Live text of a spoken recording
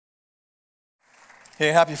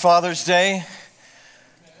Hey, happy Father's Day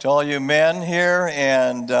to all you men here,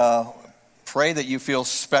 and pray that you feel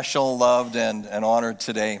special, loved, and honored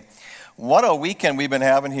today. What a weekend we've been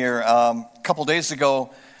having here. A couple days ago,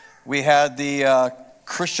 we had the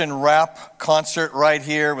Christian rap concert right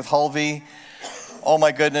here with Hulvey. Oh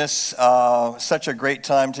my goodness, such a great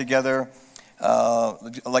time together.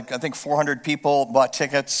 I think 400 people bought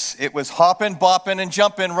tickets. It was hopping, bopping, and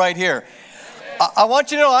jumping right here. I want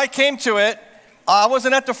you to know I came to it. I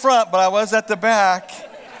wasn't at the front, but I was at the back.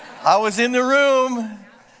 I was in the room.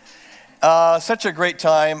 Such a great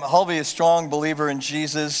time. Hulvey is a strong believer in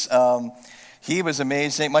Jesus. He was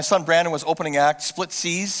amazing. My son Brandon was opening act, Split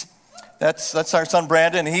Seas. That's our son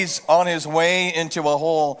Brandon. He's on his way into a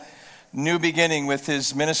whole new beginning with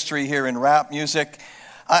his ministry here in rap music.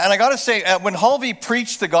 And I got to say, when Hulvey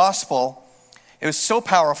preached the gospel, it was so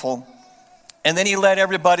powerful. And then he led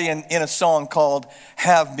everybody in a song called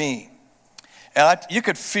Have Me. And you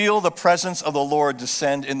could feel the presence of the Lord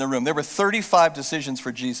descend in the room. There were 35 decisions for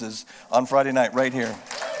Jesus on Friday night right here.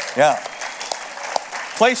 Yeah.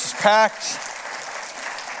 Place was packed.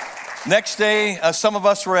 Next day, some of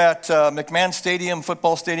us were at McMahon Stadium,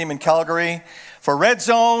 football stadium in Calgary for Red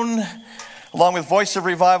Zone, along with Voice of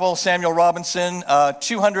Revival, Samuel Robinson,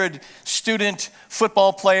 200 student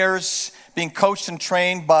football players being coached and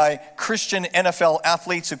trained by Christian NFL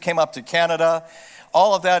athletes who came up to Canada.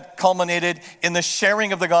 All of that culminated in the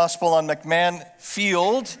sharing of the gospel on McMahon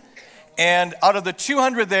Field. And out of the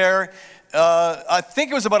 200 there, I think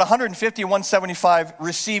it was about 150, 175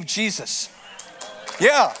 received Jesus.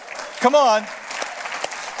 Yeah, come on.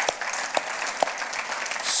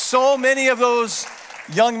 So many of those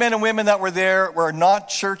young men and women that were there were not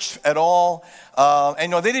church at all.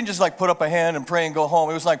 And they didn't just put up a hand and pray and go home.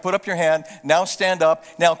 It was like, put up your hand, now stand up,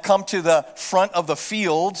 now come to the front of the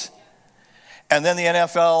field. And then the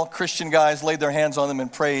NFL Christian guys laid their hands on them and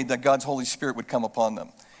prayed that God's Holy Spirit would come upon them.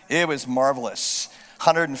 It was marvelous.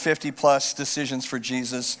 150 plus decisions for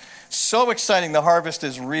Jesus. So exciting. The harvest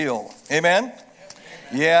is real. Amen?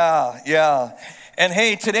 Yeah. And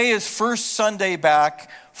hey, today is first Sunday back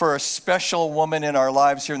for a special woman in our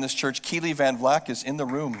lives here in this church. Keely Van Vleck is in the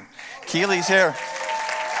room. Keely's here.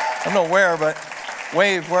 I don't know where, but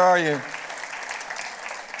wave, where are you?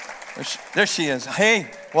 There she is. Hey,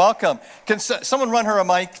 welcome. Can someone run her a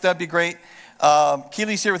mic? That'd be great.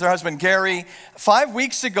 Keely's here with her husband, Gary. 5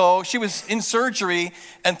 weeks ago, she was in surgery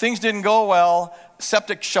and things didn't go well.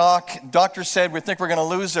 Septic shock. Doctor said, we think we're going to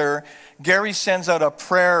lose her. Gary sends out a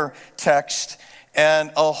prayer text and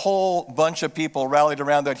a whole bunch of people rallied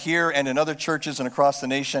around that here and in other churches and across the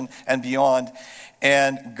nation and beyond.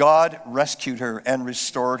 And God rescued her and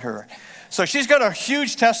restored her. So she's got a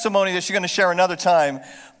huge testimony that she's going to share another time.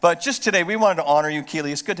 But just today, we wanted to honor you,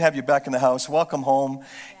 Keely. It's good to have you back in the house. Welcome home.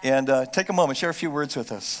 And take a moment, share a few words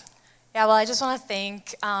with us. Yeah, well, I just want to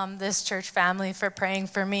thank this church family for praying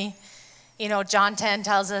for me. John 10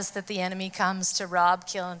 tells us that the enemy comes to rob,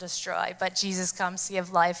 kill, and destroy. But Jesus comes to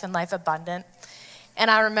give life and life abundant. And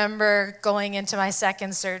I remember going into my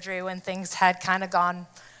second surgery when things had kind of gone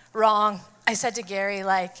wrong. I said to Gary,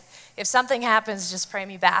 if something happens, just pray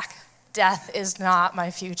me back. Death is not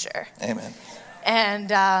my future. Amen.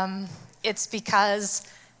 And it's because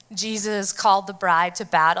Jesus called the bride to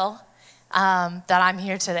battle that I'm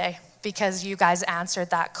here today, because you guys answered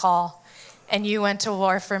that call and you went to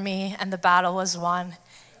war for me and the battle was won.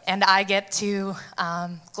 And I get to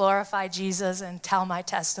glorify Jesus and tell my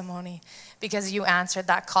testimony because you answered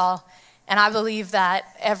that call. And I believe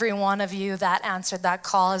that every one of you that answered that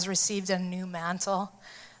call has received a new mantle,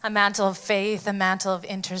 a mantle of faith, a mantle of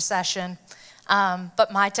intercession.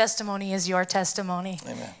 But my testimony is your testimony.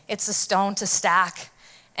 Amen. It's a stone to stack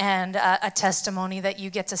and a testimony that you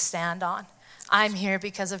get to stand on. I'm here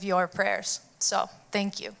because of your prayers. So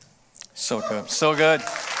thank you. So good. So good.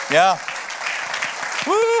 Yeah.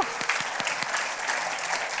 Woo!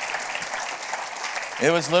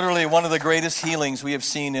 It was literally one of the greatest healings we have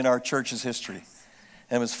seen in our church's history.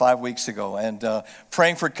 And it was 5 weeks ago. And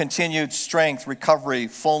praying for continued strength, recovery,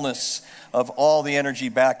 fullness of all the energy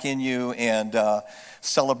back in you, and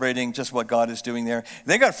celebrating just what God is doing there.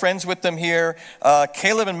 They got friends with them here.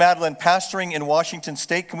 Caleb and Madeline pastoring in Washington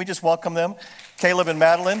State. Can we just welcome them? Caleb and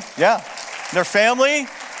Madeline. Yeah. Their family.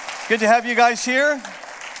 Good to have you guys here.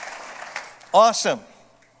 Awesome.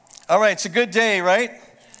 All right. It's a good day, right?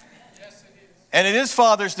 Yes, it is. And it is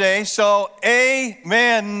Father's Day. So,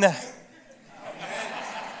 amen.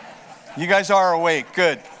 You guys are awake.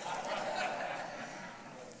 Good.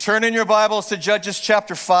 Turn in your Bibles to Judges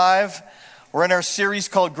chapter 5. We're in our series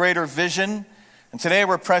called Greater Vision. And today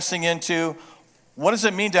we're pressing into what does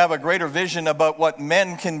it mean to have a greater vision about what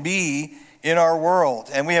men can be in our world.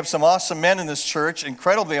 And we have some awesome men in this church,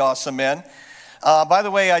 incredibly awesome men. By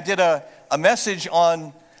the way, I did a message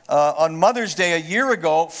on Mother's Day a year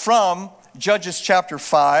ago from Judges chapter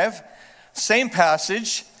 5, same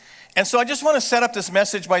passage. And so I just want to set up this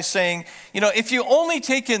message by saying, if you only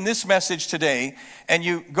take in this message today and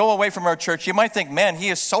you go away from our church, you might think, man, he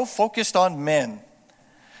is so focused on men.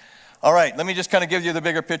 All right, let me just kind of give you the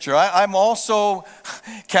bigger picture. I'm also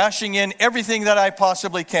cashing in everything that I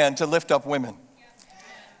possibly can to lift up women.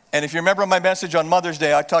 And if you remember my message on Mother's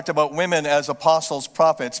Day, I talked about women as apostles,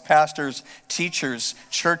 prophets, pastors, teachers,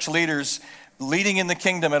 church leaders, leading in the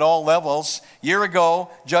kingdom at all levels. Year ago,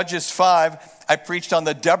 Judges 5, I preached on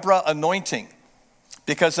the Deborah anointing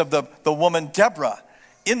because of the woman Deborah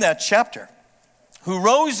in that chapter, who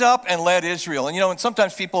rose up and led Israel. And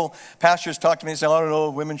sometimes pastors talk to me and say, I don't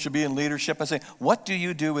know, women should be in leadership. I say, what do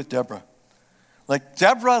you do with Deborah? Like,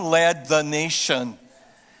 Deborah led the nation.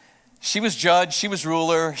 She was judge, she was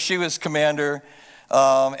ruler, she was commander.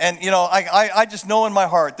 I just know in my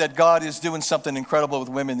heart that God is doing something incredible with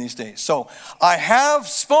women these days. So I have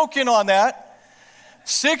spoken on that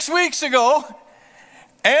 6 weeks ago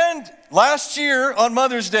and last year on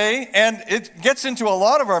Mother's Day, and it gets into a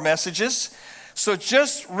lot of our messages. So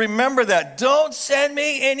just remember that. Don't send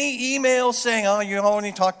me any emails saying, oh, you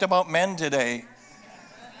only talked about men today.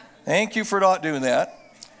 Thank you for not doing that.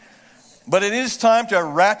 But it is time to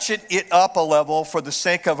ratchet it up a level for the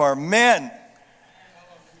sake of our men.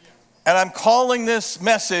 And I'm calling this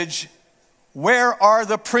message, Where Are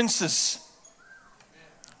the Princes?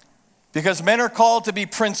 Because men are called to be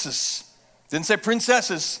princes. Didn't say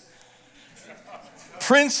princesses.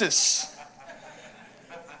 Princes.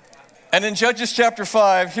 And in Judges chapter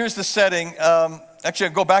 5, here's the setting. Actually,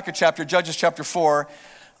 I'll go back a chapter, Judges chapter 4.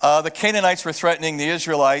 The Canaanites were threatening the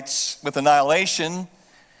Israelites with annihilation.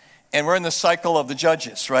 And we're in the cycle of the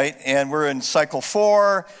judges, right? And we're in cycle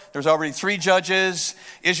 4. There's already 3 judges.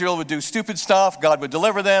 Israel would do stupid stuff. God would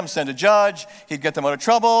deliver them, send a judge. He'd get them out of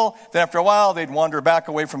trouble. Then after a while, they'd wander back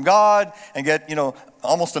away from God and get,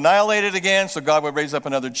 almost annihilated again. So God would raise up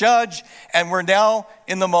another judge. And we're now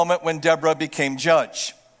in the moment when Deborah became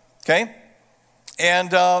judge. Okay?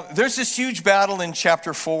 And there's this huge battle in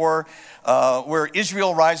chapter 4 where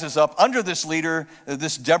Israel rises up under this leader,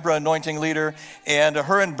 this Deborah anointing leader, and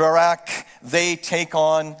her and Barak, they take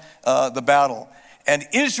on the battle. And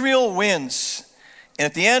Israel wins. And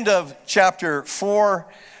at the end of chapter 4,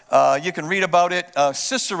 you can read about it.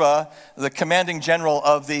 Sisera, the commanding general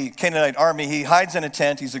of the Canaanite army, he hides in a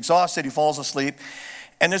tent. He's exhausted. He falls asleep.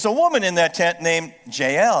 And there's a woman in that tent named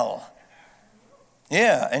Jael.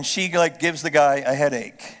 Yeah, and she gives the guy a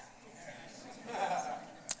headache.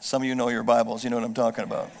 Some of you know your Bibles, you know what I'm talking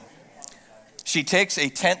about. She takes a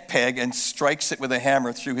tent peg and strikes it with a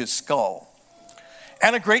hammer through his skull.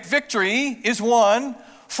 And a great victory is won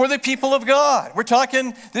for the people of God. We're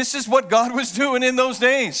talking, this is what God was doing in those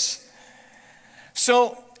days.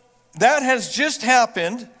 So that has just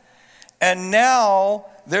happened, and now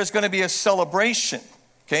there's going to be a celebration,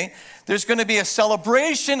 okay? There's going to be a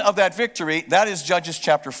celebration of that victory. That is Judges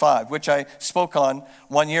chapter 5, which I spoke on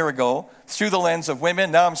 1 year ago through the lens of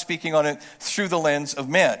women. Now I'm speaking on it through the lens of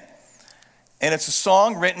men. And it's a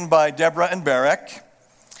song written by Deborah and Barak.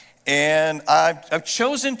 And I've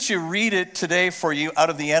chosen to read it today for you out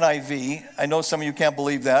of the NIV. I know some of you can't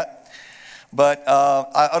believe that. But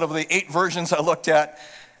out of the 8 versions I looked at,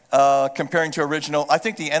 comparing to original, I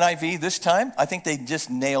think the NIV this time, I think they just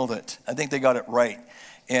nailed it. I think they got it right.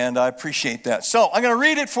 And I appreciate that. So I'm going to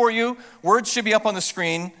read it for you. Words should be up on the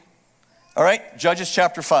screen. All right, Judges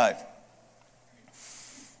chapter 5.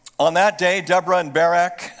 On that day, Deborah and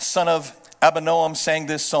Barak, son of Abinoam, sang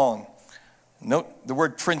this song. Note the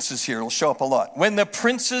word princes here. It'll show up a lot. When the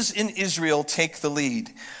princes in Israel take the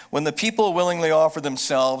lead, when the people willingly offer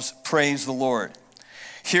themselves, praise the Lord.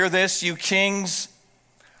 Hear this, you kings.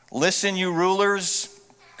 Listen, you rulers.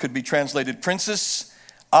 Could be translated princes.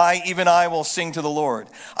 Even I will sing to the Lord.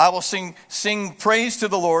 I will sing praise to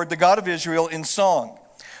the Lord, the God of Israel, in song.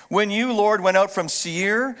 When you, Lord, went out from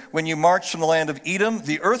Seir, when you marched from the land of Edom,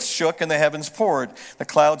 the earth shook and the heavens poured. The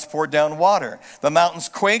clouds poured down water. The mountains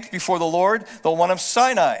quaked before the Lord, the one of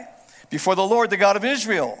Sinai, before the Lord, the God of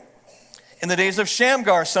Israel. In the days of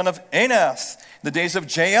Shamgar, son of Anath, the days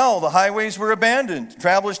of Jael, the highways were abandoned.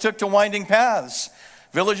 Travelers took to winding paths.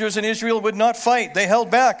 Villagers in Israel would not fight. They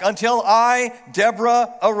held back until I,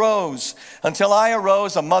 Deborah, arose. Until I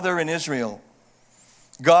arose, a mother in Israel.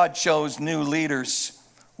 God chose new leaders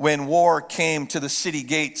when war came to the city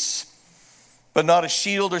gates. But not a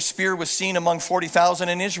shield or spear was seen among 40,000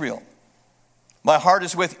 in Israel. My heart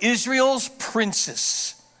is with Israel's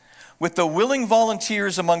princes, with the willing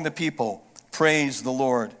volunteers among the people. praise the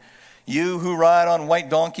Lord. You who ride on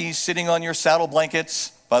white donkeys, sitting on your saddle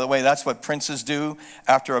blankets. By the way, that's what princes do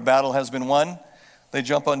after a battle has been won. They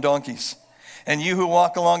jump on donkeys. And you who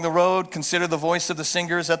walk along the road, consider the voice of the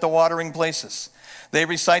singers at the watering places. They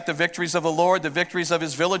recite the victories of the Lord, the victories of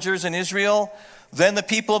his villagers in Israel. Then the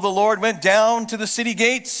people of the Lord went down to the city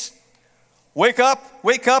gates. Wake up,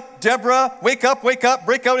 Deborah, wake up, break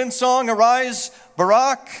out in song, arise,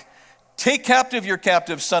 Barak. Take captive your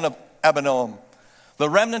captive, son of Abinoam. The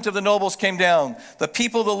remnant of the nobles came down. The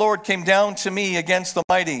people of the Lord came down to me against the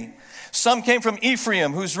mighty. Some came from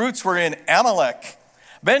Ephraim, whose roots were in Amalek.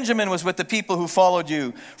 Benjamin was with the people who followed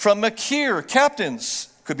you. From Machir,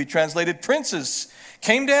 captains, could be translated princes,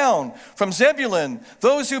 came down. From Zebulun,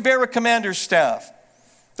 those who bear a commander's staff.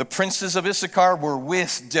 The princes of Issachar were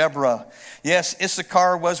with Deborah. Yes,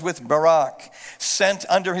 Issachar was with Barak, sent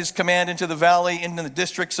under his command into the valley, into the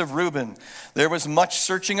districts of Reuben. There was much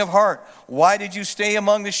searching of heart. Why did you stay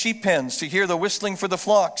among the sheep pens to hear the whistling for the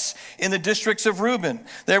flocks in the districts of Reuben?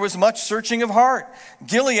 There was much searching of heart.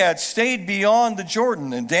 Gilead stayed beyond the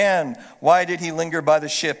Jordan. And Dan, why did he linger by the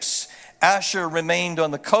ships? Asher remained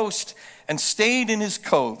on the coast and stayed in his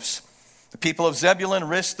coves. The people of Zebulun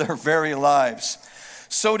risked their very lives.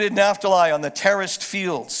 So did Naphtali on the terraced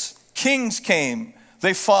fields. Kings came,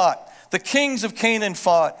 they fought. The kings of Canaan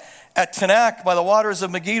fought. At Tanakh by the waters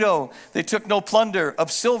of Megiddo, they took no plunder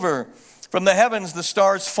of silver. From the heavens the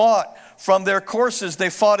stars fought. From their courses they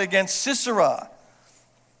fought against Sisera.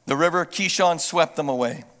 The river Kishon swept them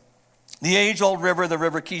away. The age-old river, the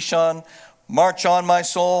river Kishon, march on, my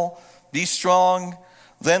soul, be strong.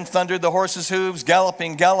 Then thundered the horses' hooves,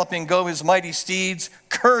 galloping, galloping go his mighty steeds.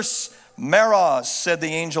 Curse Meroz, said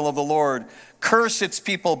the angel of the Lord. Curse its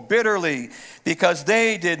people bitterly, because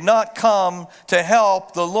they did not come to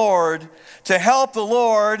help the Lord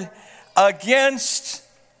against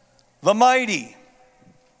the mighty.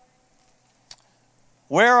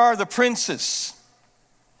 Where are the princes?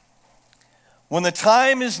 When the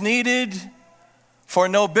time is needed for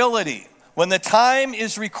nobility, when the time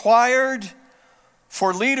is required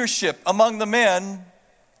for leadership among the men,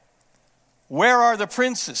 where are the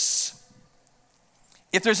princes?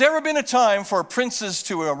 If there's ever been a time for princes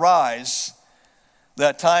to arise,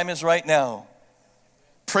 that time is right now.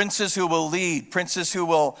 Princes who will lead, princes who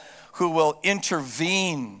will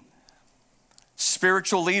intervene,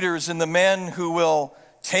 spiritual leaders and the men who will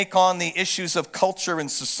take on the issues of culture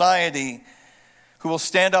and society, who will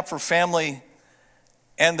stand up for family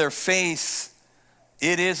and their faith.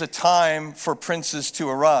 It is a time for princes to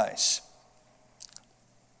arise.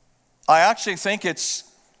 I actually think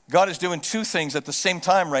God is doing two things at the same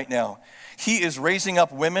time right now. He is raising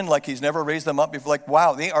up women like he's never raised them up before. Like,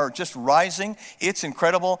 wow, they are just rising. It's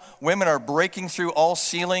incredible. Women are breaking through all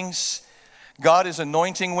ceilings. God is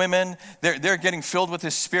anointing women. They're getting filled with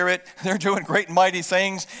his spirit. They're doing great and mighty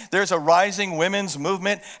things. There's a rising women's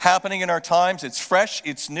movement happening in our times. It's fresh,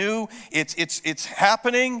 it's new, it's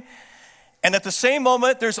happening. And at the same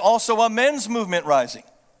moment, there's also a men's movement rising.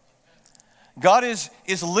 God is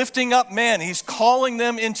lifting up men. He's calling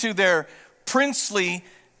them into their princely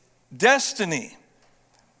destiny.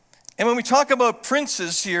 And when we talk about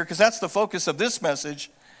princes here, because that's the focus of this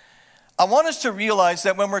message, I want us to realize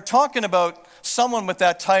that when we're talking about someone with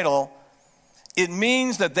that title, it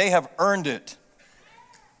means that they have earned it.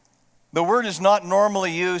 The word is not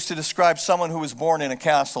normally used to describe someone who was born in a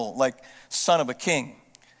castle, like son of a king.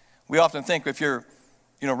 We often think if you're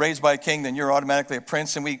raised by a king, then you're automatically a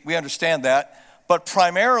prince, and we understand that. But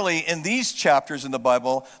primarily in these chapters in the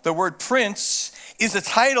Bible, the word prince is a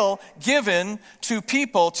title given to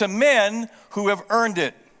people, to men who have earned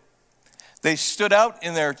it. They stood out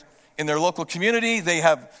in their local community. They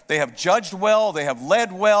have judged well. They have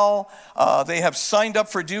led well. They have signed up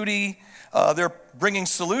for duty. They're bringing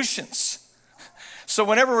solutions. So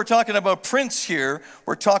whenever we're talking about prince here,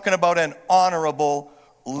 we're talking about an honorable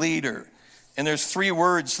leader. And there's three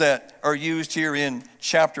words that are used here in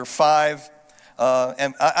chapter 5.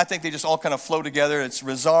 And I think they just all kind of flow together. It's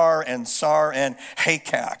Rezar and Sar and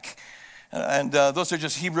Hakak. And those are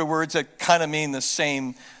just Hebrew words that kind of mean the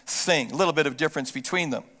same thing. A little bit of difference between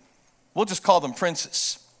them. We'll just call them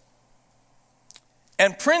princes.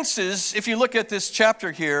 And princes, if you look at this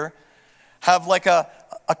chapter here, have like a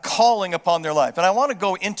calling upon their life. And I want to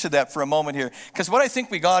go into that for a moment here, because what I think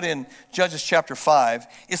we got in Judges chapter 5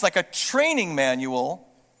 is like a training manual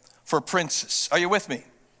for princes. Are you with me?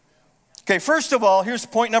 Okay, first of all, here's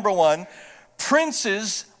point number 1.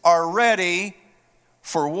 Princes are ready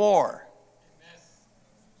for war.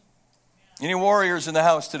 Any warriors in the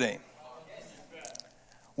house today?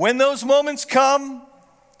 When those moments come,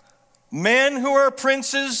 men who are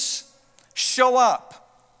princes, show up.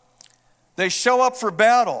 They show up for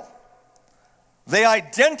battle. They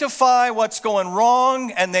identify what's going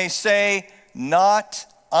wrong and they say, not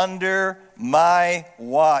under my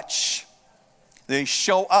watch. They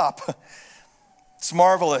show up. It's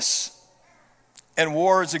marvelous. And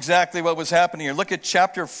war is exactly what was happening here. Look at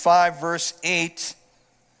chapter 5, verse 8.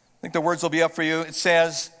 I think the words will be up for you. It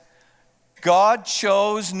says, God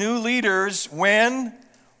chose new leaders when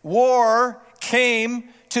war came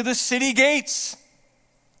to the city gates.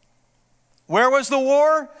 Where was the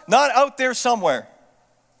war? Not out there somewhere.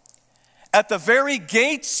 At the very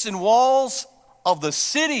gates and walls of the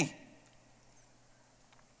city.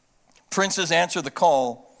 Princes answer the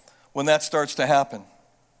call when that starts to happen.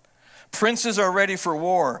 Princes are ready for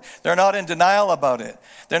war. They're not in denial about it.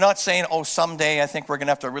 They're not saying, oh, someday I think we're going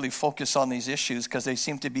to have to really focus on these issues because they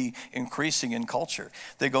seem to be increasing in culture.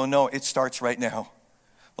 They go, no, it starts right now.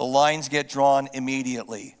 The lines get drawn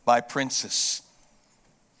immediately by princes.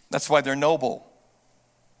 That's why they're noble.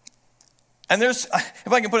 And there's,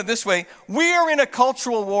 if I can put it this way, we are in a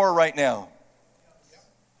cultural war right now.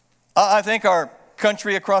 I think our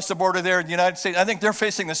country across the border there in the United States, I think they're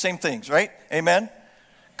facing the same things, right? Amen?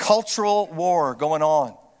 Cultural war going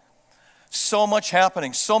on. So much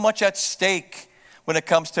happening, so much at stake when it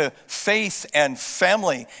comes to faith and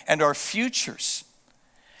family and our futures.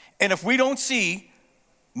 And if we don't see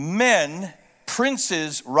men,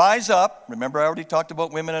 princes rise up, remember I already talked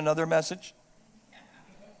about women in another message?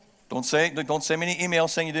 Don't send me any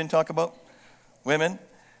emails saying you didn't talk about women.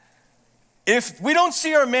 If we don't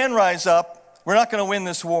see our men rise up, we're not going to win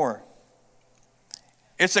this war.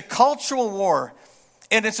 It's a cultural war,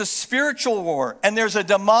 and it's a spiritual war, and there's a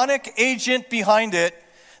demonic agent behind it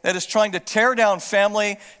that is trying to tear down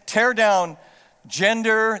family, tear down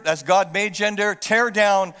gender, as God made gender, tear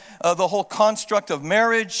down the whole construct of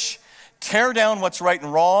marriage, tear down what's right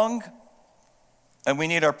and wrong, and we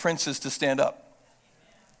need our princes to stand up.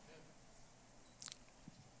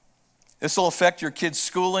 This will affect your kids'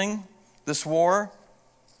 schooling, this war.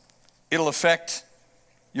 It'll affect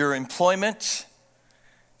your employment.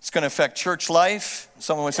 It's going to affect church life.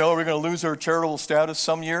 Someone would say, oh, we're going to lose our charitable status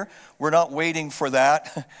some year. We're not waiting for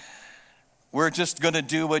that. We're just going to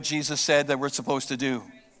do what Jesus said that we're supposed to do.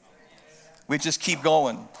 We just keep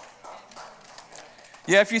going.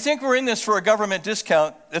 Yeah, if you think we're in this for a government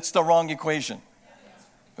discount, it's the wrong equation.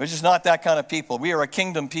 We're just not that kind of people. We are a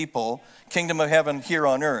kingdom people, kingdom of heaven here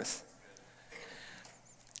on earth.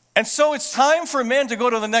 And so it's time for men to go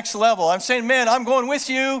to the next level. I'm saying, men, I'm going with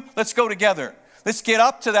you. Let's go together. Let's get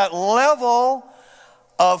up to that level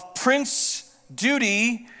of prince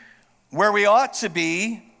duty where we ought to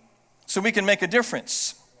be so we can make a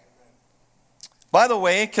difference. By the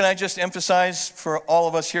way, can I just emphasize for all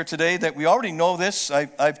of us here today that we already know this.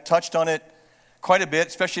 I've touched on it quite a bit,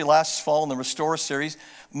 especially last fall in the Restore series.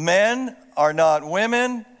 Men are not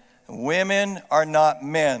women. Women are not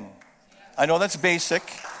men. I know that's basic.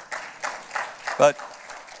 But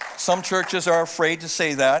some churches are afraid to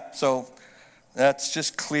say that, so that's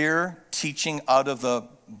just clear teaching out of the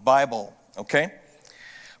Bible, okay?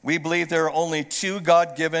 We believe there are only two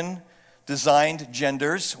God-given designed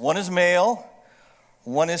genders. One is male,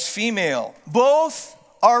 one is female. Both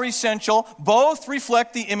are essential. Both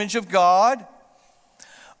reflect the image of God.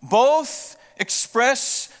 Both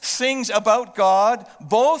express things about God.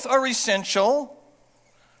 Both are essential,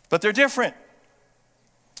 but they're different.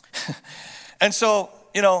 And so,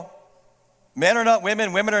 men are not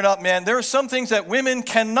women, women are not men. There are some things that women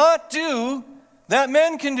cannot do that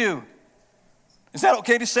men can do. Is that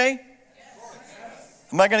okay to say? Yes.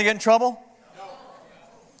 Am I going to get in trouble? No.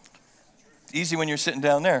 It's easy when you're sitting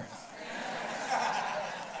down there.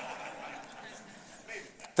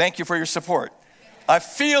 Thank you for your support. I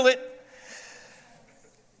feel it.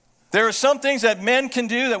 There are some things that men can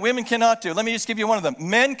do that women cannot do. Let me just give you one of them.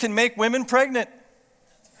 Men can make women pregnant.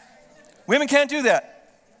 Women can't do that.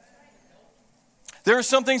 There are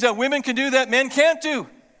some things that women can do that men can't do.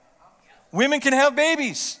 Women can have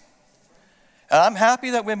babies. And I'm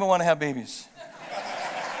happy that women want to have babies.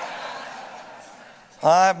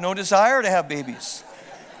 I have no desire to have babies.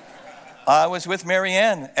 I was with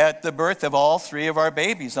Marianne at the birth of all three of our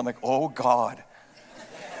babies. I'm like, oh God.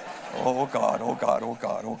 Oh God, oh God, oh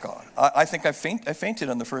God, oh God. I think I fainted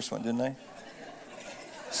on the first one, didn't I?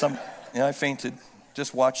 I fainted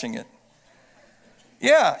just watching it.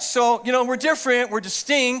 Yeah, so, we're different, we're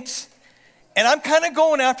distinct, and I'm kind of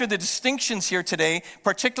going after the distinctions here today,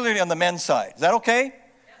 particularly on the men's side. Is that okay?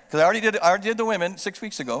 Because I already did the women 6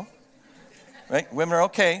 weeks ago, right? Women are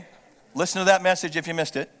okay. Listen to that message if you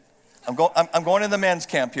missed it. I'm going to the men's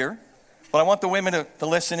camp here, but I want the women to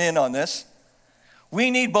listen in on this. We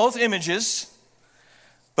need both images,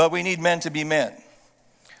 but we need men to be men.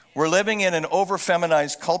 We're living in an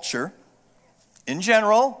over-feminized culture in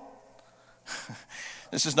general.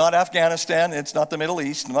 This is not Afghanistan. It's not the Middle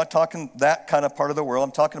East. I'm not talking that kind of part of the world.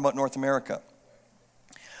 I'm talking about North America.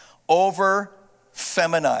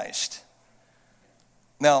 Over-feminized.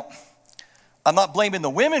 Now, I'm not blaming the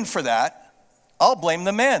women for that. I'll blame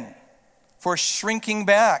the men for shrinking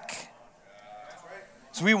back.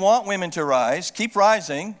 So we want women to rise, keep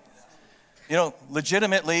rising,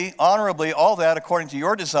 legitimately, honorably, all that according to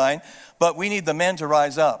your design, but we need the men to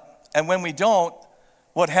rise up. And when we don't,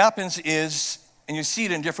 what happens is, and you see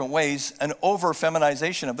it in different ways, an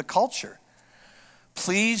over-feminization of the culture.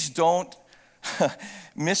 Please don't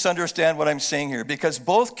misunderstand what I'm saying here, because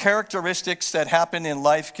both characteristics that happen in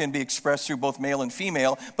life can be expressed through both male and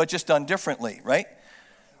female, but just done differently, right?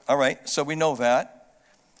 All right, so we know that.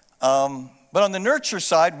 But on the nurture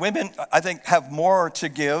side, women, I think, have more to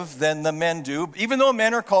give than the men do. Even though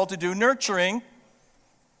men are called to do nurturing,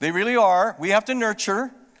 they really are. We have to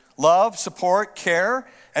nurture, love, support, care,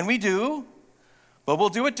 and we do, but we'll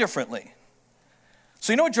do it differently.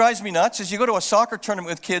 So you know what drives me nuts is you go to a soccer tournament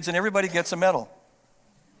with kids and everybody gets a medal.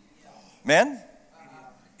 Men?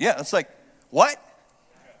 Yeah, it's like, what?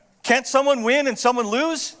 Can't someone win and someone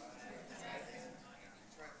lose?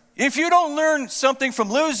 If you don't learn something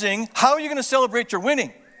from losing, how are you going to celebrate your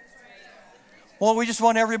winning? Well, we just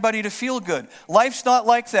want everybody to feel good. Life's not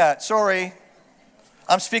like that. Sorry.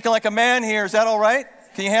 I'm speaking like a man here. Is that all right?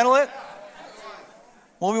 Can you handle it?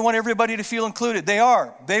 Well, we want everybody to feel included. They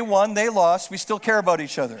are. They won. They lost. We still care about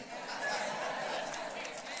each other.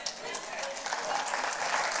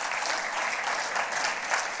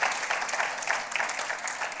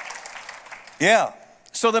 Yeah.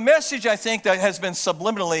 So the message, I think, that has been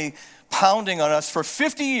subliminally pounding on us for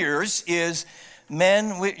 50 years is,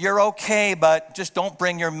 men, you're okay, but just don't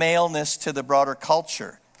bring your maleness to the broader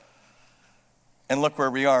culture. And look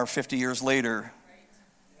where we are 50 years later.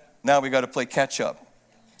 Now we got to play catch up.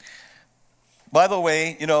 By the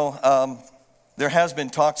way, there has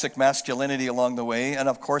been toxic masculinity along the way, and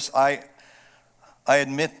of course I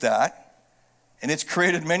admit that. And it's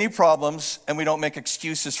created many problems, and we don't make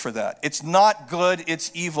excuses for that. It's not good, it's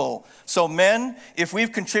evil. So men, if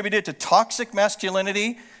we've contributed to toxic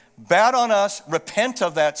masculinity, bad on us, repent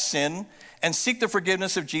of that sin, and seek the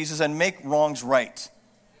forgiveness of Jesus and make wrongs right.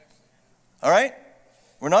 All right?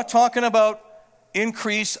 We're not talking about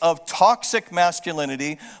increase of toxic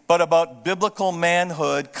masculinity, but about biblical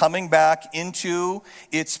manhood coming back into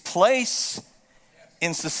its place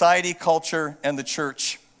in society, culture, and the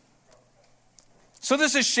church. So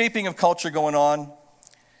this is shaping of culture going on.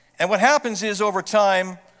 And what happens is over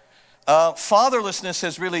time, fatherlessness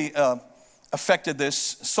has really affected this.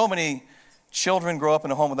 So many children grow up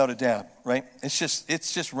in a home without a dad, right? It's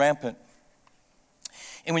just rampant.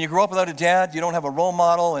 And when you grow up without a dad, you don't have a role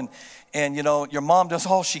model, and your mom does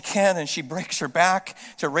all she can and she breaks her back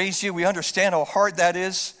to raise you. We understand how hard that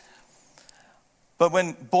is. But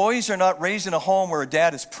when boys are not raised in a home where a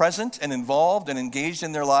dad is present and involved and engaged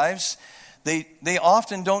in their lives, they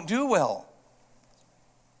often don't do well.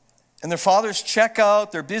 And their fathers check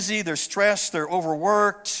out, they're busy, they're stressed, they're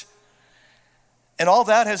overworked. And all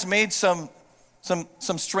that has made some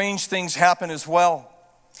strange things happen as well.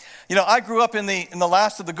 I grew up in the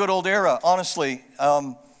last of the good old era, honestly.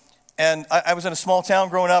 And I was in a small town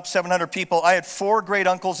growing up, 700 people. I had 4 great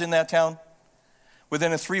uncles in that town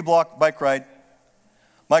within a 3-block bike ride.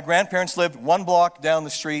 My grandparents lived 1 block down the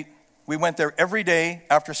street. We went there every day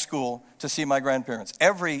after school to see my grandparents.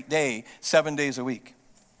 Every day, 7 days a week.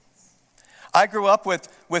 I grew up with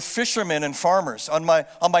fishermen and farmers. On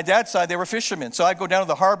my dad's side, they were fishermen. So I'd go down to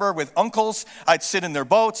the harbor with uncles. I'd sit in their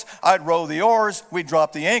boats. I'd row the oars. We'd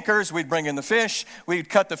drop the anchors. We'd bring in the fish. We'd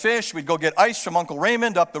cut the fish. We'd go get ice from Uncle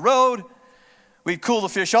Raymond up the road. We'd cool the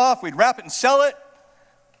fish off. We'd wrap it and sell it.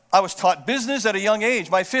 I was taught business at a young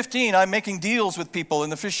age. By 15, I'm making deals with people in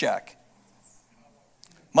the fish shack.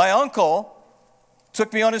 My uncle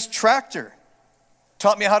took me on his tractor,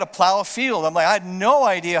 taught me how to plow a field. I had no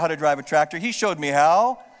idea how to drive a tractor. He showed me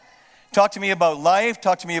how. Talked to me about life,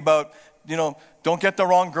 talked to me about, don't get the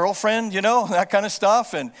wrong girlfriend, that kind of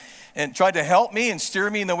stuff, and tried to help me and steer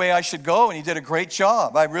me in the way I should go, and he did a great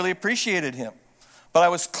job. I really appreciated him. But I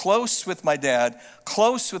was close with my dad,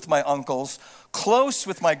 close with my uncles, close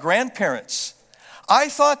with my grandparents. I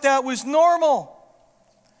thought that was normal.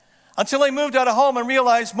 Until I moved out of home and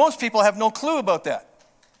realized most people have no clue about that.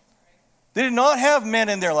 They did not have men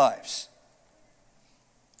in their lives.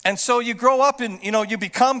 And so you grow up and, you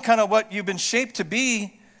become kind of what you've been shaped to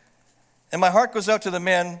be. And my heart goes out to the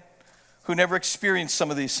men who never experienced some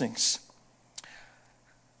of these things.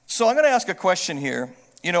 So I'm going to ask a question here.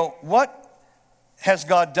 What has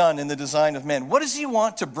God done in the design of men? What does he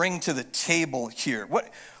want to bring to the table here?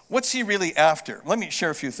 What's he really after? Let me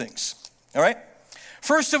share a few things. All right?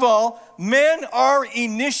 First of all, men are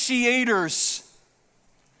initiators.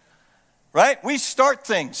 Right? We start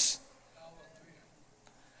things.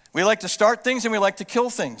 We like to start things and we like to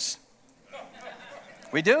kill things.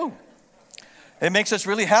 We do. It makes us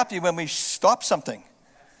really happy when we stop something.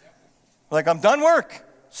 Like, I'm done work.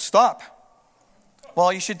 Stop.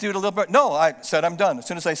 Well, you should do it a little bit. No, I said I'm done. As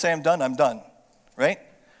soon as I say I'm done. Right?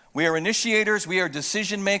 We are initiators. We are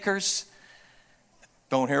decision makers.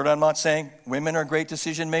 Don't hear what I'm not saying. Women are great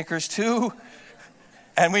decision makers too.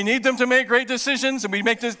 And we need them to make great decisions, and we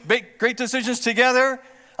make great decisions together.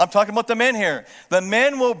 I'm talking about the men here. The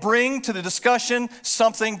men will bring to the discussion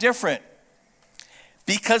something different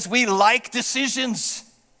because we like decisions.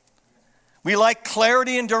 We like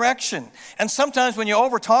clarity and direction. And sometimes when you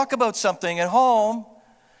over-talk about something at home,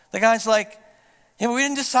 the guy's like, we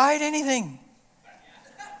didn't decide anything.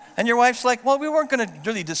 And your wife's like, well, we weren't going to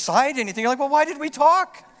really decide anything. You're like, well, why did we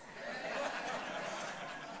talk?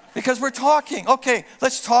 Because we're talking. Okay,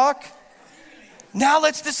 let's talk. Now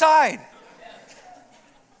let's decide.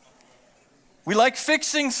 We like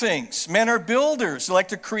fixing things. Men are builders. They like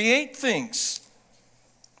to create things.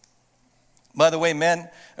 By the way,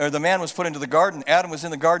 the man was put into the garden. Adam was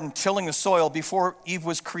in the garden tilling the soil before Eve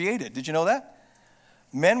was created. Did you know that?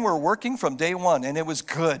 Men were working from day one, and it was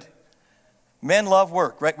good. Men love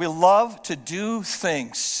work, right? We love to do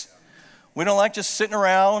things. We don't like just sitting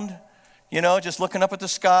around, just looking up at the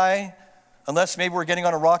sky, unless maybe we're getting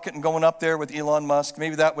on a rocket and going up there with Elon Musk.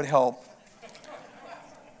 Maybe that would help.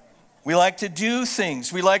 We like to do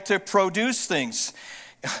things. We like to produce things.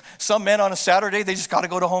 Some men on a Saturday, they just got to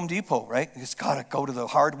go to Home Depot, right? They just got to go to the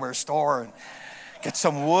hardware store and get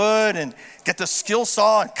some wood and get the skill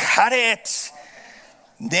saw and cut it,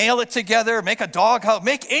 nail it together, make a doghouse,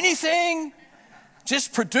 make anything.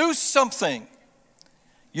 Just produce something.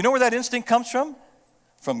 You know where that instinct comes from?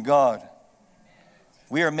 From God.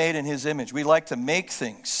 We are made in his image. We like to make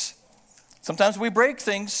things. Sometimes we break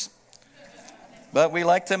things, but we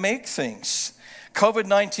like to make things.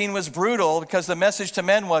 COVID-19 was brutal because the message to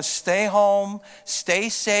men was stay home, stay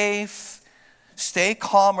safe, stay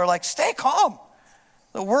calm. We're like, stay calm.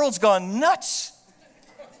 The world's gone nuts.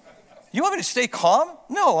 You want me to stay calm?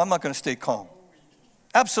 No, I'm not going to stay calm.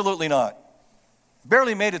 Absolutely not.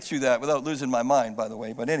 Barely made it through that without losing my mind, by the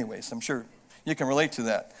way. But anyways, I'm sure you can relate to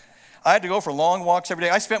that. I had to go for long walks every day.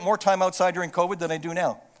 I spent more time outside during COVID than I do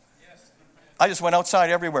now. I just went outside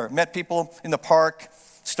everywhere. Met people in the park,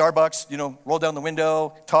 Starbucks, roll down the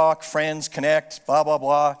window, talk, friends, connect, blah, blah,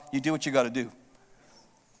 blah. You do what you got to do.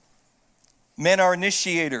 Men are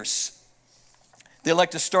initiators. They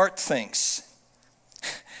like to start things.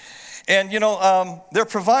 And, they're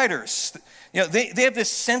providers. They have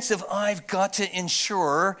this sense of, I've got to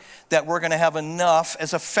ensure that we're going to have enough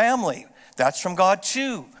as a family. That's from God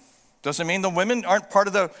too. Doesn't mean the women aren't part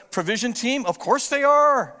of the provision team. Of course they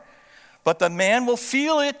are. But the man will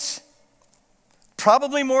feel it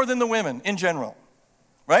probably more than the women in general.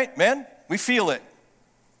 Right, men? We feel it.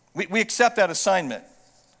 We accept that assignment.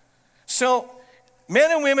 So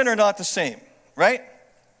men and women are not the same, right?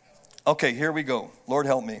 Okay, here we go. Lord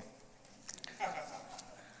help me.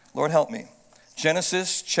 Lord help me.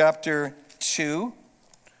 Genesis chapter 2,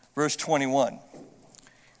 verse 21.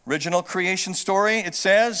 Original creation story, it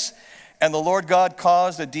says, and the Lord God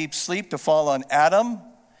caused a deep sleep to fall on Adam,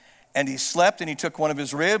 and he slept, and he took one of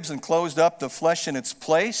his ribs and closed up the flesh in its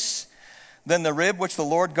place. Then the rib which the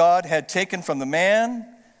Lord God had taken from the man,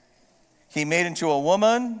 he made into a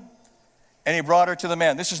woman, and he brought her to the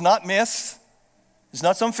man. This is not myth. This is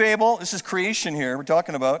not some fable. This is creation here we're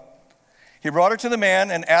talking about. He brought her to the man,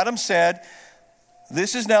 and Adam said,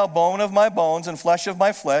 this is now bone of my bones and flesh of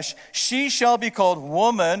my flesh. She shall be called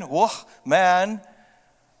woman, man,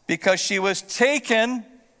 because she was taken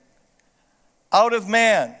out of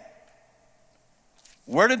man.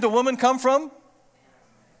 Where did the woman come from?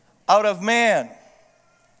 Out of man.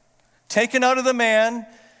 Taken out of the man,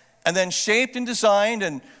 and then shaped and designed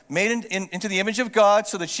and made into the image of God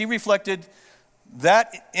so that she reflected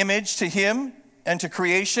that image to him and to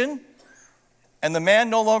creation. And the man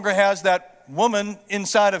no longer has that woman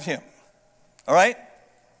inside of him. All right?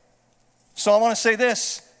 So I want to say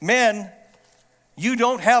this. Men, you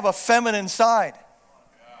don't have a feminine side.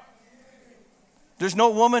 There's no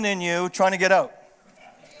woman in you trying to get out.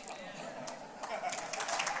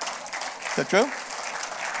 Is that true?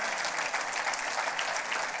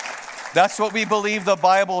 That's what we believe the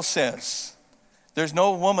Bible says. There's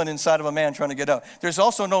no woman inside of a man trying to get out. There's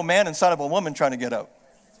also no man inside of a woman trying to get out.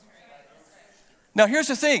 Now, here's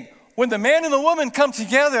the thing. When the man and the woman come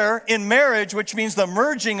together in marriage, which means the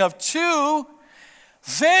merging of two,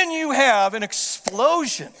 then you have an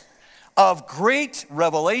explosion of great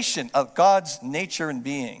revelation of God's nature and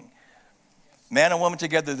being. Man and woman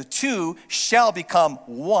together, the two shall become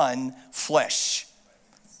one flesh.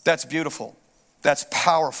 That's beautiful. That's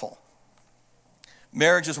powerful.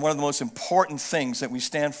 Marriage is one of the most important things that we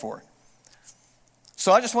stand for.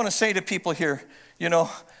 So I just want to say to people here,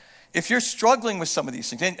 if you're struggling with some of these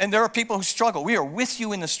things, and there are people who struggle, we are with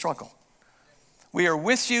you in the struggle. We are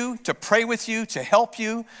with you to pray with you, to help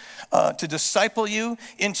you, to disciple you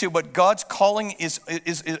into what God's calling is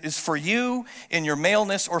for you in your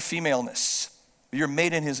maleness or femaleness. You're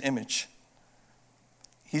made in his image.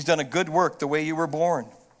 He's done a good work the way you were born.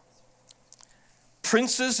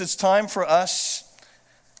 Princes, it's time for us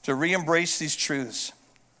to re-embrace these truths.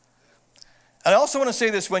 And I also want to say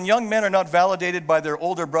this, when young men are not validated by their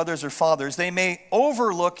older brothers or fathers, they may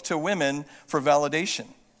overlook to women for validation.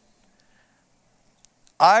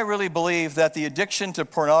 I really believe that the addiction to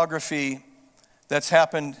pornography that's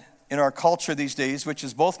happened in our culture these days, which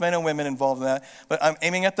is both men and women involved in that, but I'm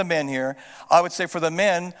aiming at the men here. I would say for the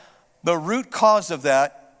men, the root cause of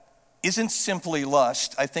that isn't simply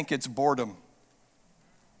lust. I think it's boredom.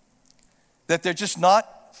 That they're just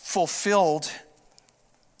not fulfilled.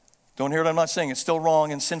 Don't hear what I'm not saying. It's still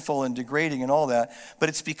wrong and sinful and degrading and all that, but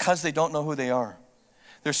it's because they don't know who they are.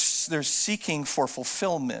 They're seeking for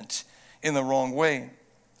fulfillment in the wrong way.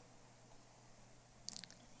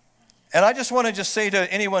 And I just want to say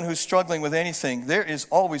to anyone who's struggling with anything, there is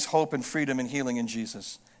always hope and freedom and healing in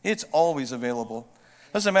Jesus. It's always available.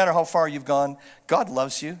 Doesn't matter how far you've gone. God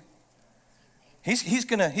loves you. He's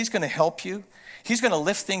gonna help you. He's gonna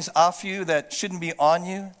lift things off you that shouldn't be on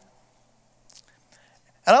you.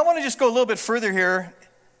 And I want to just go a little bit further here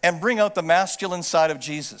and bring out the masculine side of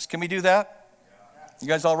Jesus. Can we do that? You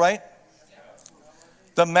guys all right?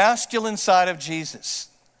 The masculine side of Jesus.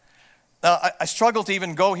 Now, I struggle to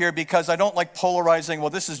even go here because I don't like polarizing,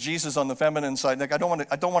 well, this is Jesus on the feminine side. Like I don't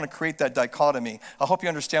want to create that dichotomy. I hope you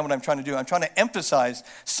understand what I'm trying to do. I'm trying to emphasize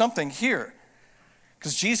something here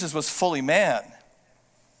because Jesus was fully man.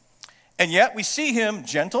 And yet we see him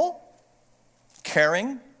gentle,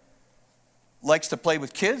 caring, likes to play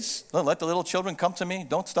with kids. Let the little children come to me.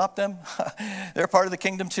 Don't stop them. They're part of the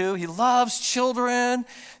kingdom too. He loves children.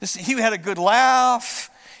 He had a good laugh.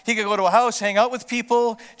 He could go to a house, hang out with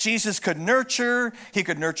people. Jesus could nurture. He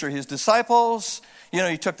could nurture his disciples.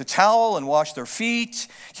 He took the towel and washed their feet.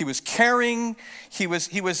 He was caring. He was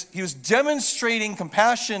demonstrating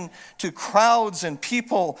compassion to crowds and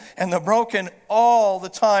people and the broken all the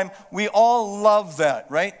time. We all love that,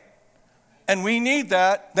 right? And we need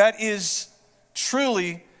that. That is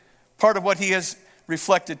truly part of what he has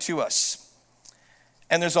reflected to us.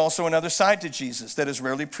 And there's also another side to Jesus that is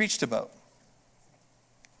rarely preached about.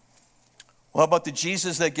 Well, how about the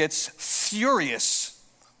Jesus that gets furious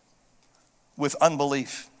with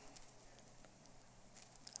unbelief?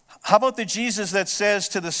 How about the Jesus that says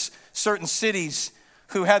to the certain cities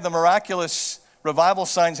who had the miraculous revival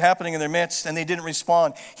signs happening in their midst and they didn't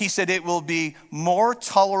respond? He said it will be more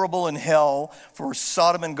tolerable in hell for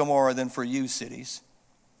Sodom and Gomorrah than for you cities.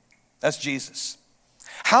 That's Jesus.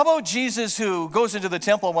 How about Jesus who goes into the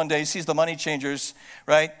temple one day, sees the money changers,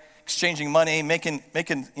 right? Exchanging money, making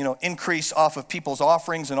increase off of people's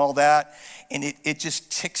offerings and all that. And it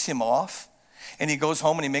just ticks him off. And he goes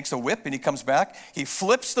home and he makes a whip and he comes back. He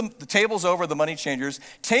flips the tables over, the money changers,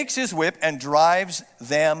 takes his whip and drives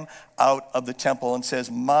them out of the temple and says,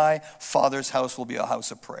 my Father's house will be a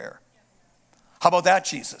house of prayer. How about that,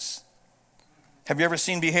 Jesus? Have you ever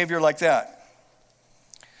seen behavior like that?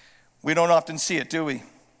 We don't often see it, do we?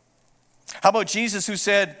 How about Jesus who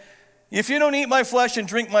said, if you don't eat my flesh and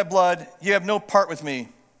drink my blood, you have no part with me.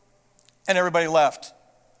 And everybody left.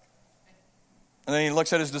 And then he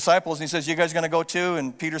looks at his disciples and he says, you guys going to go too?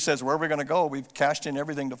 And Peter says, where are we going to go? We've cashed in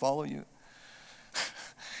everything to follow you.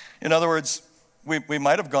 In other words, we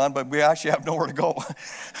might have gone, but we actually have nowhere to go.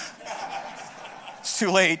 It's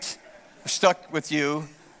too late. We're stuck with you.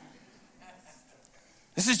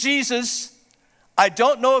 This is Jesus. I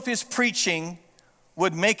don't know if his preaching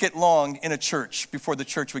would make it long in a church before the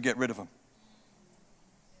church would get rid of him.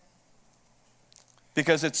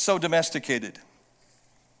 Because it's so domesticated.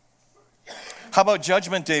 How about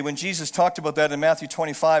Judgment Day? When Jesus talked about that in Matthew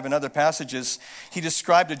 25 and other passages, he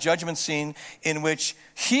described a judgment scene in which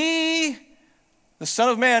he, the Son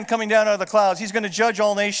of Man coming down out of the clouds, he's going to judge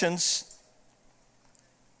all nations.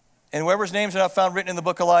 And whoever's names are not found written in the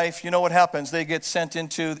book of life, you know what happens. They get sent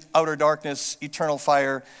into outer darkness, eternal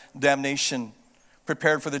fire, damnation,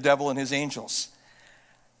 prepared for the devil and his angels.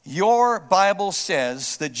 Your Bible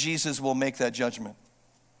says that Jesus will make that judgment.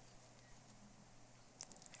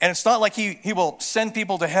 And it's not like he will send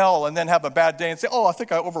people to hell and then have a bad day and say, oh, I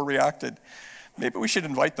think I overreacted. Maybe we should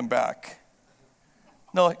invite them back.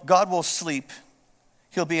 No, God will sleep.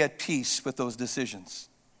 He'll be at peace with those decisions.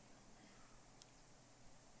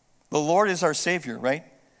 The Lord is our Savior, right?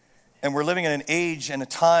 And we're living in an age and a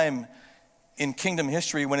time in kingdom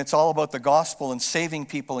history when it's all about the gospel and saving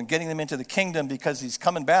people and getting them into the kingdom because he's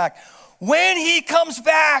coming back. When he comes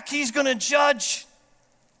back, he's going to judge.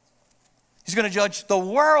 He's going to judge the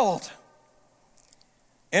world.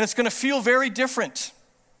 And it's going to feel very different.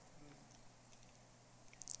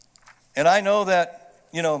 And I know that,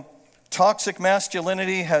 toxic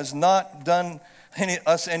masculinity has not done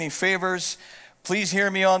us any favors. Please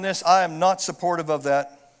hear me on this. I am not supportive of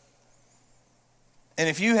that. And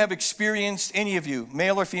if you have experienced, any of you,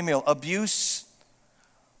 male or female, abuse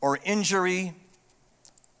or injury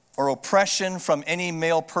or oppression from any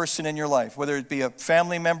male person in your life, whether it be a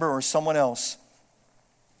family member or someone else,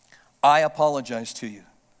 I apologize to you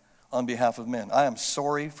on behalf of men. I am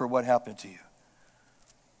sorry for what happened to you.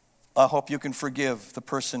 I hope you can forgive the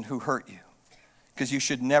person who hurt you, because you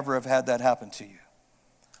should never have had that happen to you.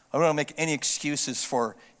 I don't want to make any excuses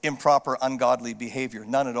for improper, ungodly behavior.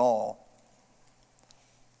 None at all.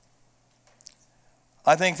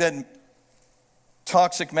 I think that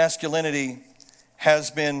toxic masculinity has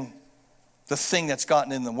been the thing that's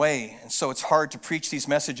gotten in the way. And so it's hard to preach these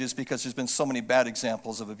messages because there's been so many bad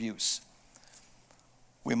examples of abuse.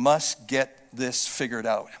 We must get this figured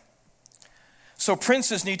out. So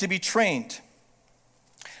princes need to be trained.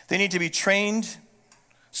 They need to be trained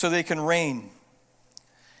so they can reign.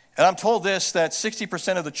 And I'm told this, that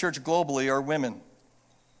 60% of the church globally are women,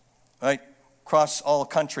 right? Across all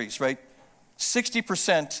countries, right?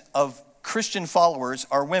 60% of Christian followers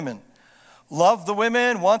are women. Love the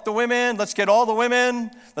women, want the women, let's get all the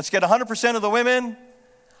women, let's get 100% of the women.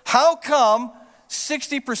 How come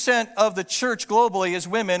 60% of the church globally is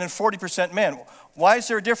women and 40% men? Why is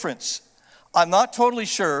there a difference? I'm not totally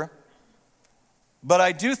sure, but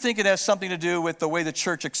I do think it has something to do with the way the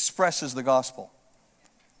church expresses the gospel.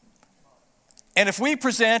 And if we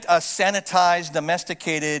present a sanitized,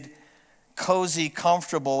 domesticated, cozy,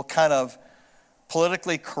 comfortable, kind of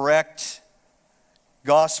politically correct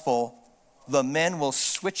gospel, the men will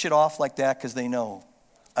switch it off like that because they know,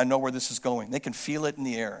 I know where this is going. They can feel it in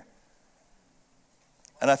the air.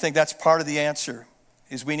 And I think that's part of the answer,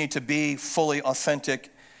 is we need to be fully authentic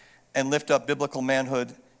and lift up biblical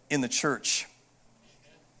manhood in the church.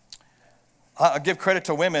 I give credit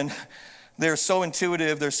to women. They're so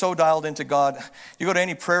intuitive. They're so dialed into God. You go to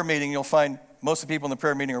any prayer meeting, you'll find most of the people in the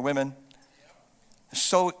prayer meeting are women. They're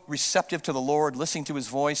so receptive to the Lord, listening to his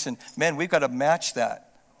voice. And man, we've got to match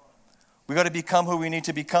that. We've got to become who we need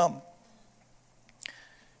to become.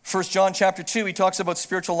 1 John chapter 2, he talks about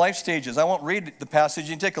spiritual life stages. I won't read the passage.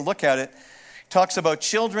 You can take a look at it. He talks about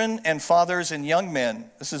children and fathers and young men.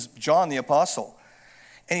 This is John the apostle.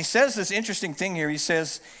 And he says this interesting thing here. He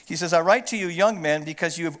says, I write to you, young men,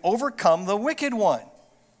 because you have overcome the wicked one.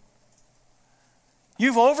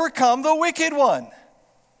 You've overcome the wicked one.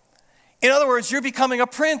 In other words, you're becoming a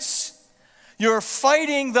prince. You're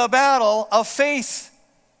fighting the battle of faith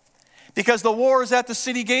because the war is at the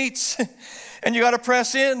city gates and you got to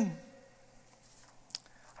press in.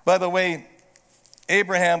 By the way,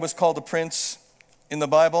 Abraham was called a prince in the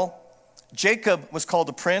Bible. Jacob was called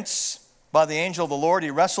a prince by the angel of the Lord.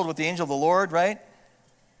 He wrestled with the angel of the Lord, right?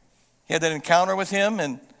 He had that encounter with him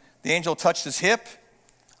and the angel touched his hip.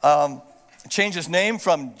 Changed his name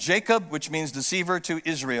from Jacob, which means deceiver, to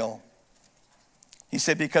Israel. He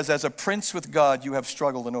said, because as a prince with God, you have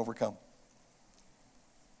struggled and overcome.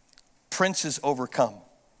 Princes overcome.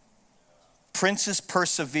 Princes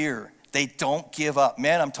persevere. They don't give up.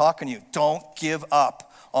 Man, I'm talking to you. Don't give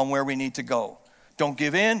up on where we need to go. Don't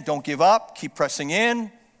give in. Don't give up. Keep pressing in.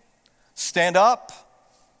 Stand up.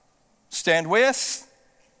 Stand with.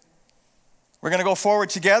 We're going to go forward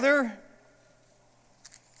together.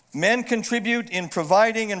 Men contribute in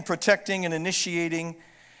providing and protecting and initiating.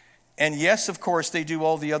 And yes, of course, they do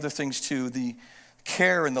all the other things too, the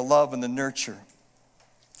care and the love and the nurture.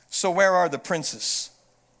 So where are the princes?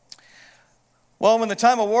 Well, when the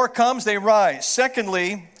time of war comes, they rise.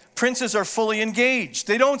 Secondly, princes are fully engaged.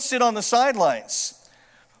 They don't sit on the sidelines.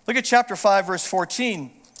 Look at chapter 5, verse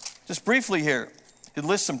 14. Just briefly here. It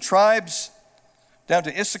lists some tribes. Down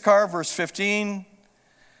to Issachar, verse 15.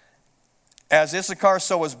 As Issachar,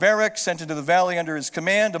 so was Barak, sent into the valley under his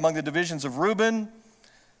command among the divisions of Reuben.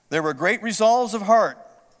 There were great resolves of heart.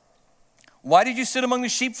 Why did you sit among the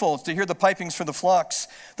sheepfolds to hear the pipings from the flocks?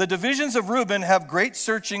 The divisions of Reuben have great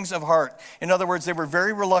searchings of heart. In other words, they were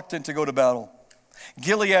very reluctant to go to battle.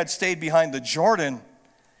 Gilead stayed behind the Jordan.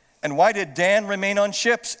 And why did Dan remain on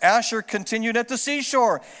ships? Asher continued at the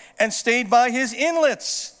seashore and stayed by his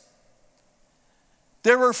inlets.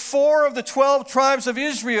 There were 4 of the 12 tribes of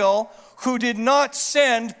Israel who did not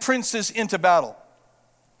send princes into battle.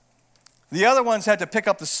 The other ones had to pick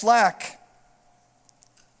up the slack.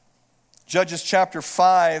 Judges chapter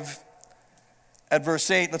 5 at verse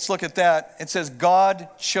 8, let's look at that. It says, God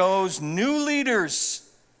chose new leaders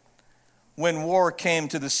when war came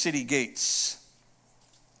to the city gates.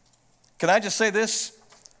 Can I just say this?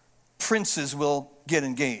 Princes will get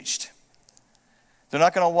engaged. They're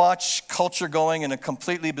not going to watch culture going in a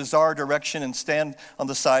completely bizarre direction and stand on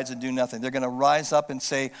the sides and do nothing. They're going to rise up and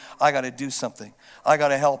say, I got to do something. I got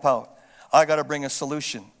to help out. I got to bring a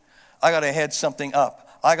solution. I got to head something up.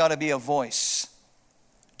 I got to be a voice.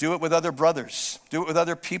 Do it with other brothers. Do it with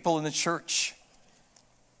other people in the church.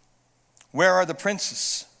 Where are the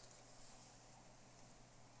princes?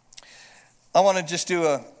 I want to just do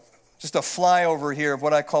a flyover here of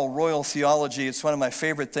what I call royal theology. It's one of my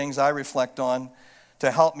favorite things I reflect on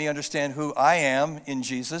to help me understand who I am in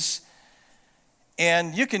Jesus.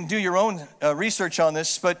 And you can do your own research on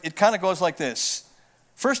this, but it kind of goes like this.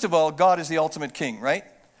 First of all, God is the ultimate king, right?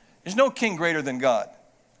 There's no king greater than God.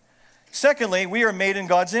 Secondly, we are made in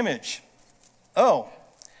God's image. Oh,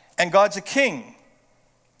 and God's a king.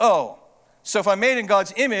 Oh, so if I'm made in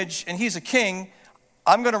God's image and he's a king,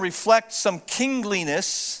 I'm going to reflect some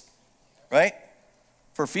kingliness, right?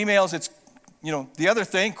 For females, it's, the other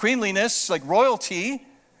thing, queenliness, like royalty.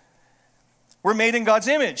 We're made in God's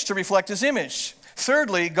image to reflect his image.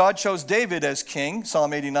 Thirdly, God chose David as king,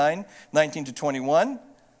 Psalm 89, 19 to 21.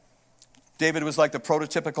 David was like the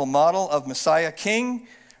prototypical model of Messiah king,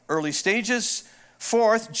 early stages.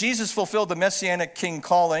 Fourth, Jesus fulfilled the messianic king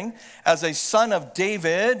calling as a son of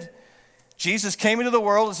David. Jesus came into the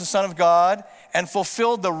world as the Son of God and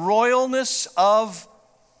fulfilled the royalness of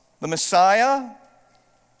the Messiah.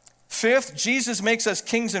 Fifth, Jesus makes us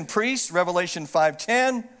kings and priests, Revelation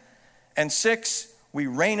 5:10. And 6, we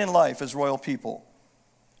reign in life as royal people,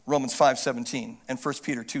 Romans 5:17 and 1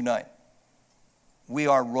 Peter 2:9. We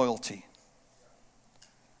are royalty.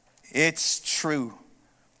 It's true.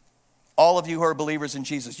 All of you who are believers in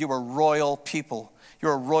Jesus, you are royal people.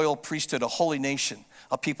 You're a royal priesthood, a holy nation,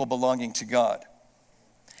 a people belonging to God.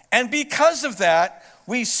 And because of that,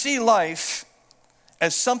 we see life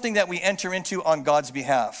as something that we enter into on God's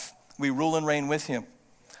behalf. We rule and reign with him.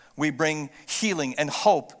 We bring healing and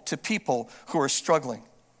hope to people who are struggling.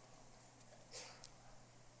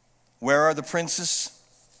 Where are the princes?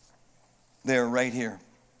 They're right here.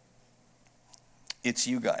 It's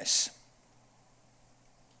you guys.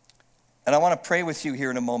 And I want to pray with you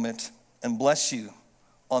here in a moment and bless you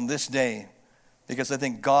on this day, because I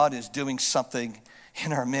think God is doing something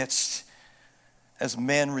in our midst as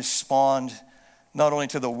men respond not only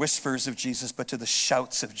to the whispers of Jesus, but to the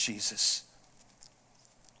shouts of Jesus.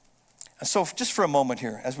 And so just for a moment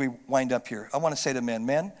here, as we wind up here, I want to say to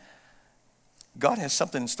men, God has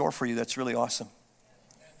something in store for you that's really awesome.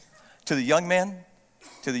 To the young men,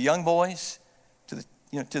 to the young boys, to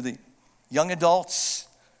the young adults,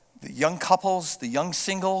 the young couples, the young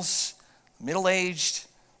singles, middle-aged,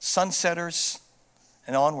 sunsetters,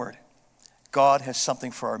 and onward. God has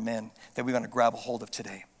something for our men that we're going to grab a hold of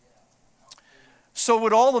today. So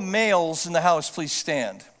would all the males in the house please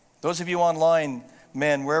stand? Those of you online,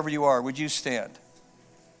 men, wherever you are, would you stand?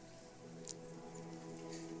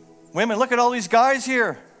 Women, look at all these guys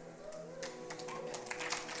here.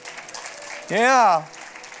 Yeah.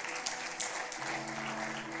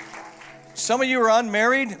 Some of you are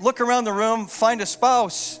unmarried. Look around the room, find a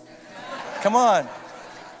spouse. Come on.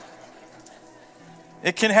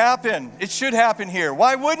 It can happen. It should happen here.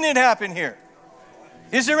 Why wouldn't it happen here?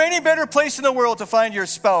 Is there any better place in the world to find your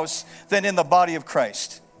spouse than in the body of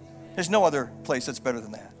Christ? There's no other place that's better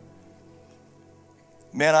than that.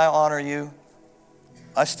 Men, I honor you.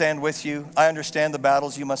 I stand with you. I understand the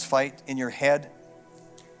battles you must fight in your head.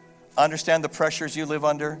 I understand the pressures you live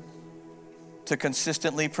under to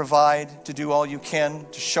consistently provide, to do all you can,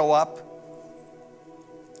 to show up.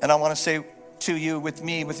 And I want to say to you, with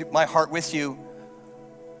me, with my heart with you,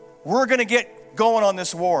 we're going to get going on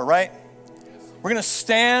this war, right? We're going to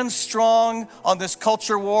stand strong on this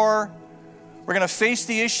culture war. We're going to face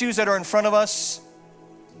the issues that are in front of us.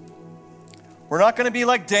 We're not going to be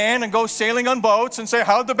like Dan and go sailing on boats and say,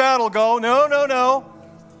 how'd the battle go? No.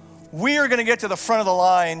 We are going to get to the front of the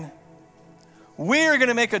line. We are going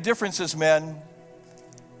to make a difference as men.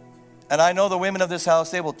 And I know the women of this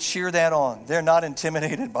house, they will cheer that on. They're not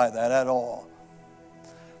intimidated by that at all.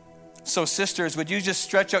 So sisters, would you just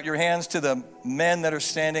stretch out your hands to the men that are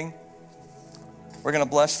standing? We're going to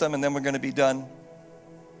bless them and then we're going to be done.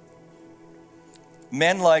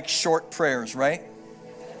 Men like short prayers, right?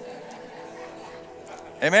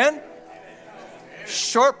 Amen?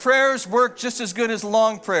 Short prayers work just as good as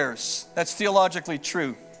long prayers. That's theologically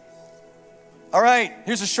true. All right,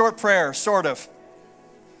 here's a short prayer, sort of.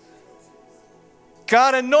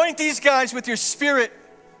 God, anoint these guys with your Spirit.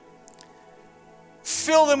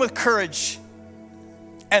 Fill them with courage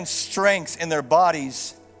and strength in their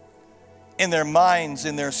bodies, in their minds,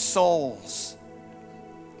 in their souls.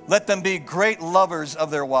 Let them be great lovers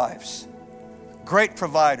of their wives, great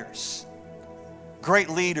providers, great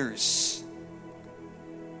leaders,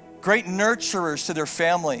 great nurturers to their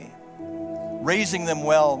family, raising them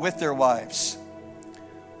well with their wives.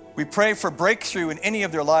 We pray for breakthrough in any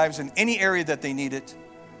of their lives, in any area that they need it.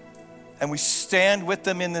 And we stand with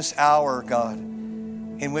them in this hour, God,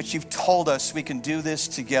 in which you've told us we can do this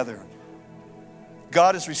together.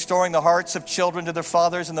 God is restoring the hearts of children to their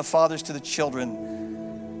fathers and the fathers to the children.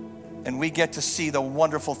 And we get to see the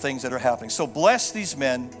wonderful things that are happening. So bless these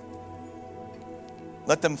men.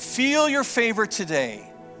 Let them feel your favor today.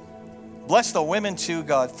 Bless the women too,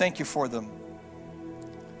 God. Thank you for them.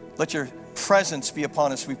 Let your presence be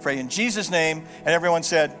upon us, we pray. In Jesus' name, and everyone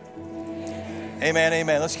said, amen,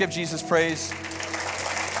 amen. Let's give Jesus praise.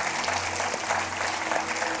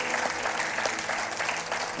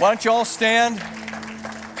 Why don't you all stand?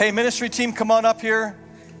 Hey, ministry team, come on up here.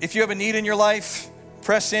 If you have a need in your life,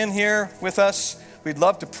 press in here with us. We'd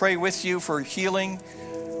love to pray with you for healing,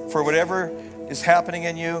 for whatever is happening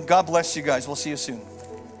in you. God bless you guys. We'll see you soon.